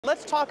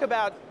Let's talk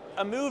about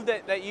a move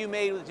that you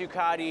made with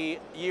Ducati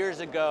years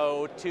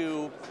ago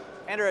to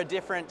enter a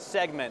different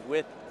segment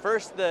with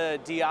first the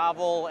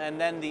Diavel and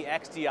then the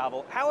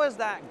XDiavel. How is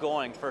that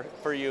going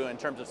for you in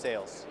terms of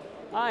sales?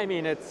 I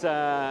mean, it's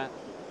a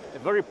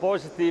very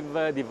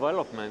positive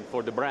development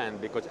for the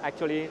brand, because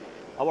actually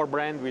our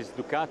brand with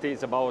Ducati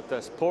is about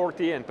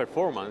sporty and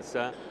performance,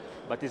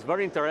 but it's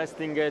very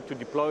interesting to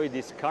deploy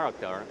this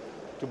character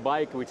to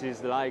bike which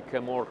is like a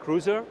more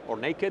cruiser or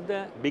naked,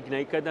 big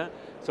naked.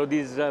 So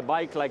this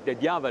bike like the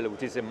Diavel,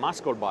 which is a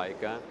muscle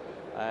bike,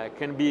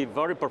 can be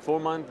very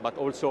performant but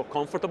also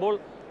comfortable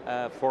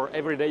for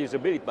everyday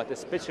usability, but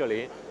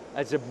especially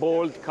as a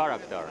bold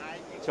character.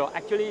 So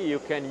actually you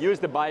can use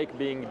the bike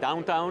being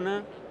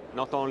downtown,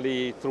 not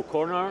only through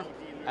corner,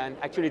 and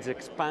actually it's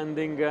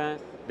expanding the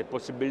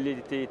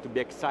possibility to be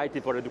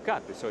excited for a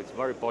Ducati, so it's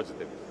very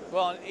positive.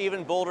 Well,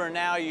 even bolder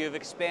now, you've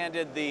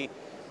expanded the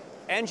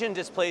engine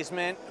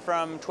displacement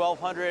from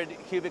 1,200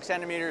 cubic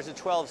centimeters to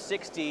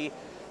 1,260.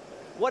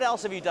 What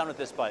else have you done with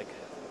this bike?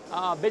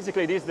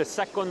 Basically, this is the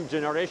second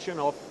generation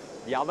of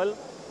Diavel,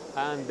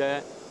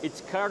 and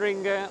it's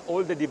carrying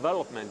all the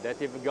development that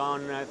have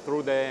gone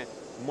through the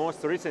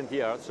most recent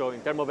years, so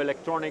in terms of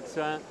electronics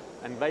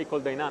and vehicle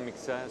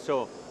dynamics.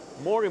 So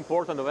more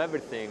important of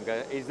everything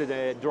is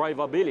the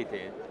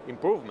drivability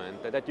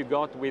improvement that you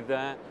got with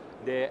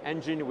the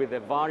engine with the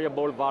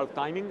variable valve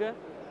timing,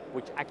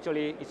 which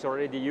actually is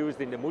already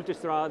used in the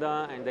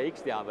Multistrada and the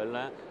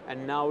XDiavel,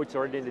 and now it's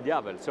already in the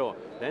Diavel. So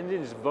the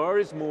engine is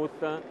very smooth,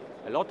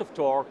 a lot of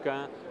torque,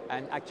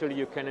 and actually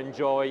you can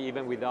enjoy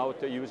even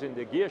without using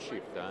the gear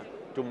shift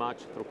too much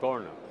through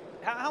corner.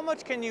 How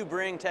much can you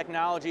bring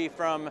technology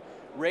from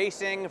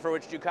racing, for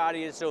which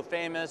Ducati is so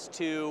famous,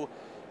 to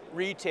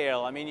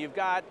retail? I mean, you've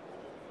got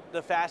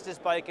the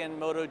fastest bike in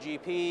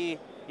MotoGP,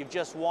 you've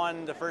just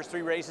won the first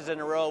 3 races in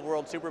a row of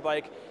World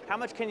Superbike. How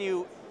much can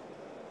you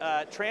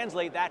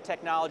translate that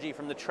technology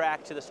from the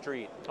track to the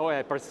street? Oh, I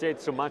appreciate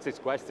so much this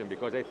question,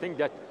 because I think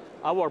that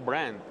our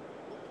brand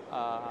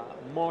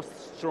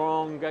most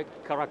strong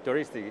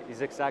characteristic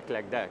is exactly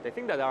like that. I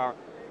think that there are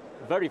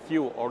very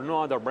few or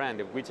no other brand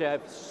which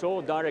have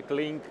so direct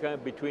link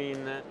between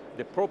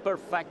the proper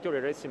factory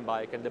racing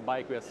bike and the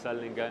bike we are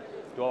selling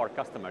to our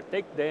customer.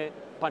 Take the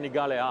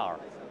Panigale R.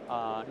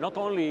 Not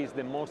only is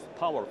the most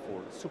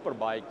powerful super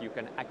bike you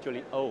can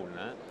actually own,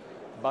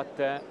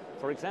 but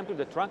for example,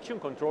 the traction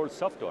control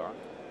software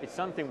is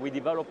something we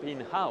develop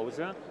in-house,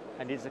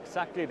 and it's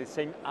exactly the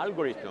same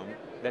algorithm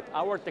that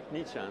our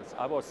technicians,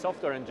 our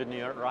software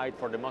engineer write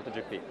for the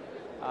MotoGP.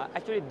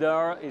 Actually,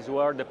 there is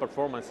where the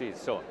performance is.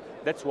 So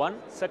that's one.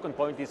 Second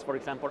point is, for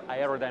example,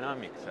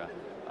 aerodynamics.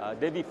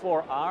 The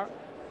V4R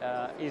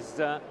is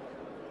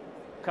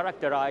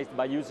characterized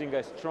by using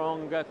a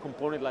strong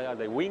component like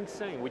the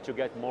wings, in which you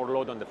get more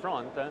load on the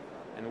front,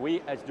 and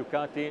we as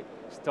Ducati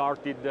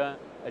started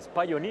as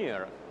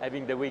pioneer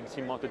having the wings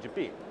in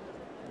MotoGP.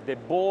 The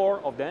bore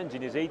of the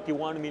engine is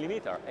 81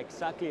 millimeter,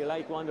 exactly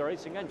like one of the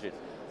racing engines.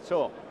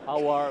 So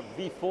our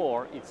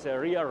V4, it's a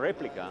real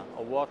replica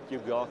of what you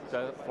got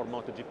for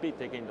MotoGP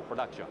taken into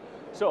production.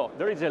 So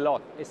there is a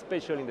lot,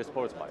 especially in the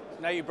sports bike.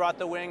 Now you brought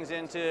the wings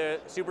into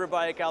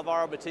Superbike.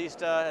 Alvaro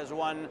Bautista has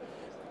won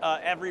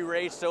every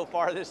race so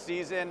far this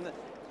season.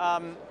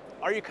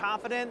 Are you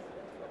confident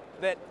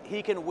that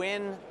he can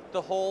win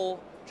the whole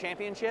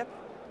championship?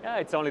 Yeah,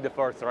 it's only the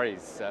first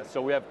race,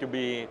 so we have to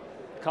be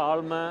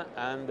calm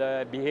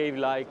and behave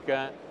like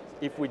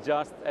if we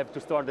just have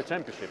to start the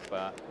championship.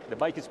 The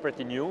bike is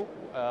pretty new.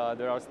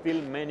 There are still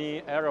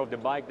many areas of the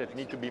bike that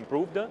need to be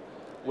improved.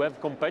 We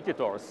have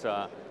competitors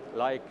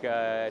like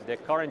the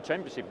current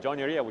championship,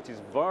 Johnny Rea, which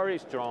is very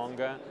strong.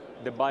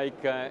 The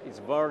bike is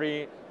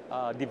very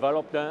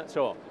developed,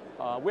 so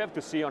we have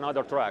to see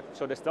another track.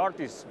 So the start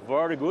is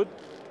very good,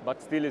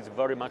 but still it's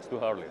very much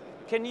too early.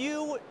 Can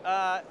you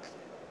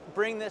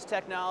bring this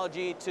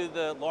technology to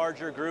the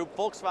larger group?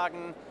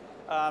 Volkswagen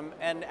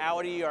and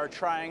Audi are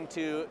trying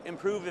to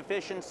improve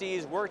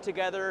efficiencies, work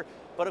together,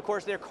 but of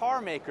course they're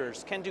car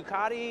makers. Can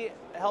Ducati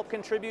help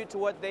contribute to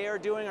what they are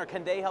doing, or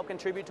can they help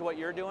contribute to what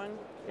you're doing?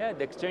 Yeah,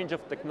 the exchange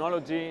of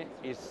technology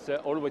is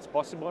always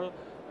possible.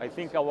 I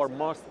think our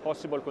most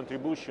possible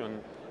contribution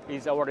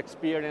is our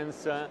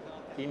experience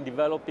in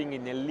developing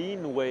in a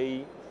lean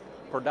way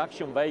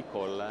production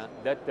vehicle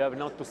that have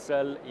not to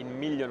sell in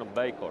millions of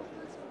vehicles.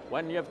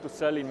 When you have to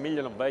sell in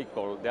millions of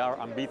vehicles, they are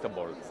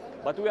unbeatable.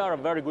 But we are a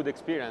very good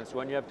experience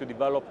when you have to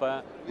develop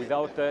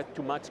without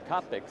too much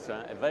capex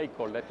a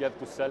vehicle that you have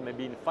to sell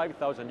maybe in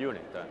 5,000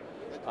 units.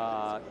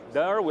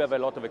 There we have a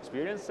lot of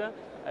experience,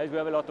 as we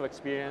have a lot of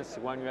experience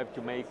when you have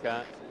to make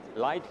a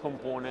light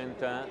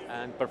component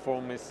and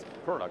performance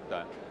product.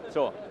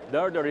 So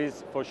there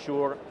is for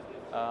sure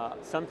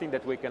something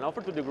that we can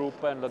offer to the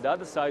group, and on the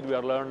other side we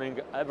are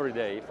learning every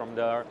day from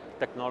their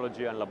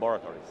technology and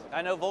laboratories.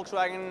 I know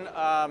Volkswagen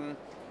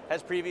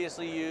has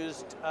previously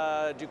used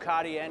a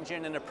Ducati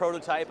engine in a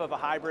prototype of a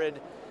hybrid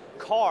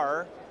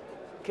car.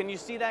 Can you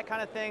see that kind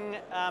of thing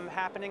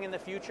happening in the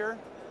future?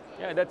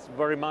 Yeah, that's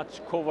very much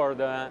covered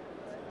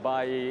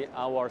by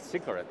our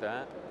secret,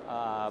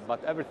 but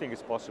everything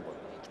is possible.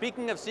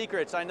 Speaking of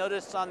secrets, I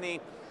noticed on the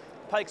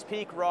Pikes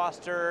Peak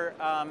roster,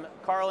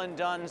 Carlin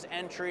Dunn's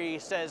entry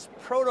says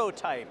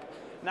prototype,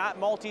 not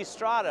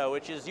multi-strada,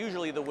 which is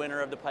usually the winner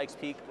of the Pikes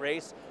Peak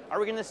race. Are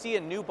we going to see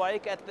a new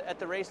bike at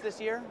the race this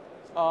year?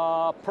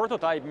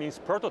 Prototype means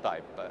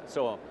prototype.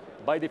 So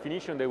by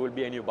definition, there will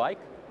be a new bike.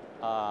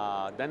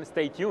 Then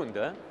stay tuned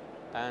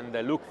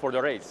and look for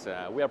the race.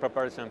 We are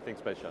preparing something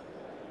special.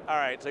 All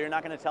right, so you're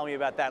not going to tell me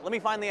about that. Let me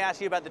finally ask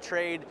you about the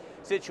trade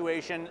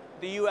situation.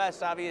 The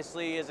US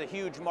obviously is a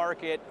huge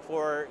market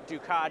for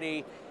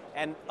Ducati,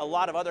 and a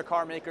lot of other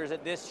car makers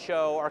at this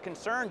show are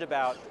concerned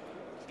about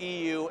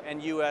EU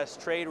and US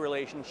trade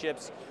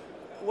relationships.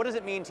 What does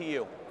it mean to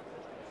you?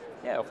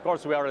 Yeah, of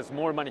course, we are a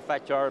small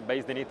manufacturer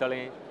based in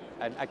Italy,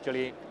 and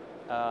actually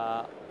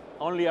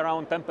only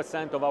around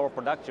 10% of our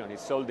production is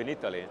sold in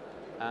Italy,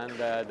 and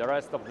the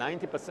rest of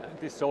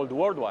 90% is sold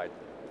worldwide.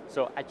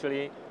 So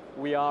actually,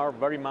 we are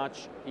very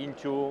much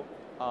into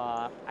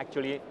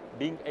actually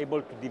being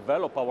able to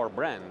develop our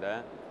brand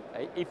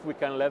if we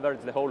can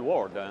leverage the whole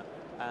world.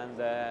 And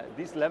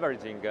this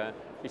leveraging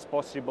is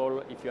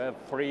possible if you have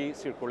free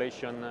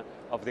circulation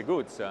of the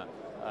goods.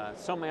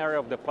 Some areas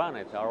of the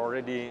planet are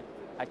already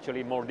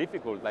actually more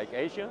difficult, like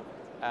Asia,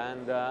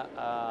 and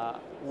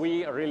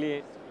we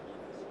really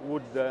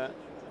would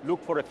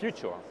look for a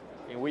future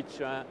in which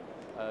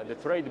the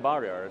trade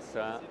barriers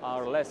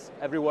are less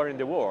everywhere in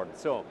the world.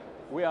 So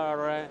we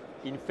are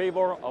in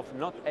favor of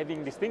not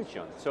having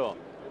distinction. So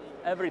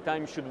every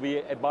time should be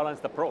a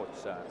balanced approach.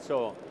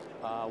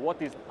 What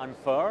is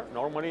unfair,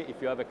 normally,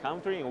 if you have a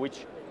country in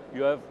which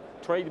you have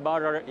trade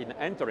barrier in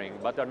entering,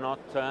 but are not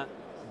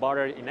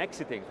barrier in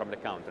exiting from the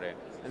country.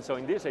 And so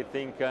in this, I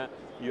think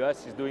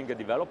US is doing a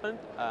development,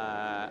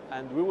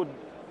 and we would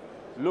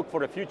look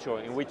for a future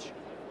in which,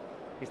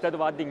 instead of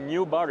adding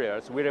new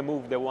barriers, we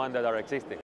remove the ones that are existing.